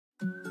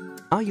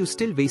Are you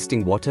still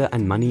wasting water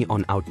and money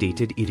on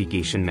outdated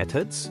irrigation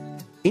methods?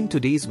 In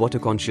today's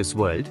water-conscious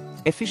world,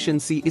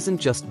 efficiency isn't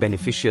just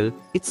beneficial,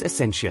 it's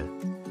essential.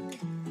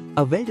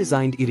 A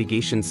well-designed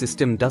irrigation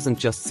system doesn't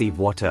just save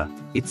water,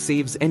 it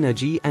saves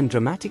energy and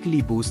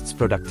dramatically boosts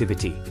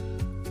productivity.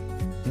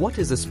 What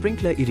is a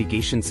sprinkler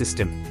irrigation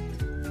system?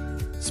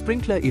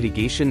 Sprinkler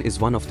irrigation is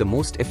one of the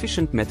most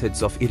efficient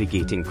methods of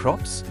irrigating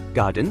crops,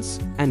 gardens,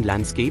 and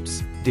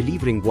landscapes,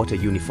 delivering water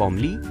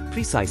uniformly,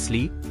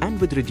 precisely,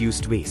 and with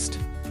reduced waste.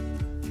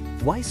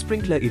 Why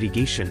sprinkler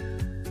irrigation?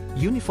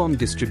 Uniform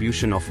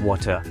distribution of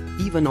water,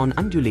 even on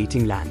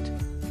undulating land.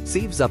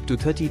 Saves up to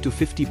 30 to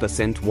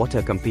 50%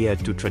 water compared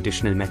to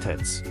traditional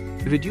methods.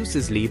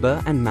 Reduces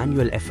labor and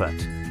manual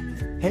effort.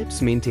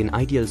 Helps maintain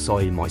ideal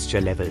soil moisture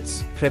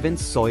levels.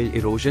 Prevents soil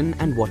erosion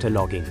and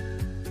waterlogging.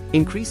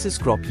 Increases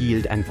crop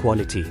yield and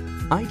quality.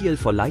 Ideal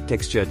for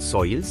light-textured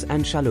soils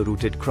and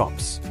shallow-rooted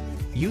crops.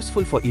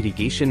 Useful for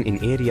irrigation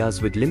in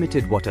areas with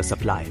limited water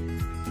supply.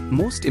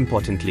 Most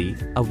importantly,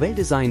 a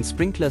well-designed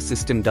sprinkler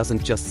system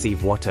doesn't just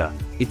save water,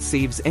 it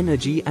saves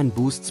energy and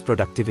boosts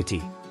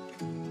productivity.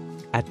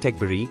 At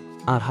TekBerry,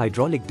 our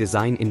hydraulic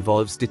design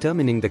involves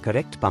determining the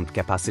correct pump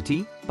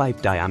capacity,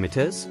 pipe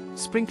diameters,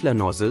 sprinkler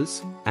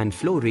nozzles, and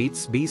flow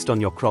rates based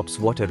on your crop's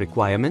water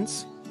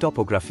requirements,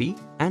 topography,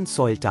 and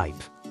soil type.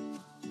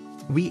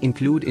 We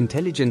include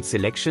intelligent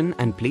selection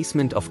and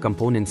placement of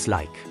components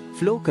like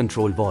flow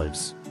control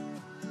valves,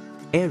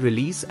 air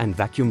release and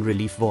vacuum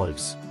relief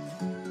valves,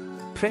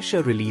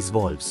 pressure release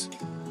valves,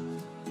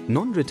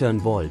 non-return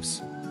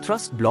valves,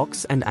 thrust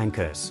blocks and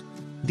anchors.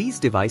 These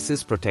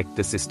devices protect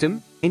the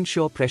system,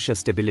 ensure pressure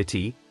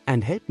stability,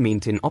 and help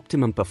maintain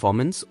optimum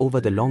performance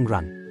over the long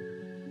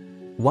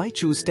run. Why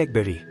choose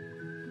TekBerry?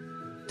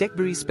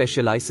 TekBerry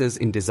specializes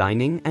in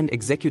designing and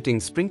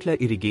executing sprinkler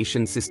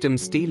irrigation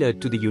systems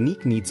tailored to the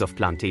unique needs of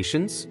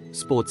plantations,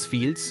 sports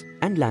fields,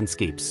 and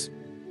landscapes.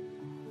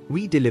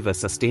 We deliver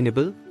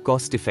sustainable,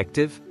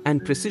 cost-effective,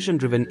 and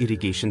precision-driven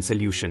irrigation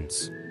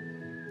solutions.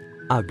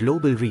 Our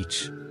global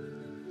reach.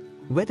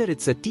 Whether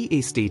it's a tea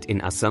estate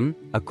in Assam,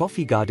 a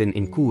coffee garden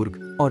in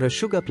Coorg, or a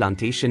sugar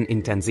plantation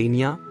in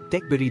Tanzania,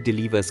 TekBerry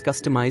delivers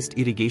customized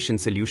irrigation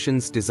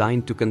solutions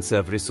designed to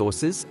conserve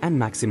resources and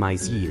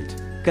maximize yield.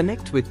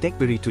 Connect with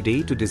TekBerry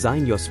today to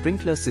design your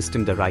sprinkler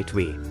system the right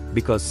way,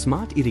 because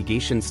smart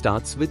irrigation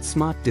starts with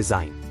smart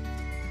design.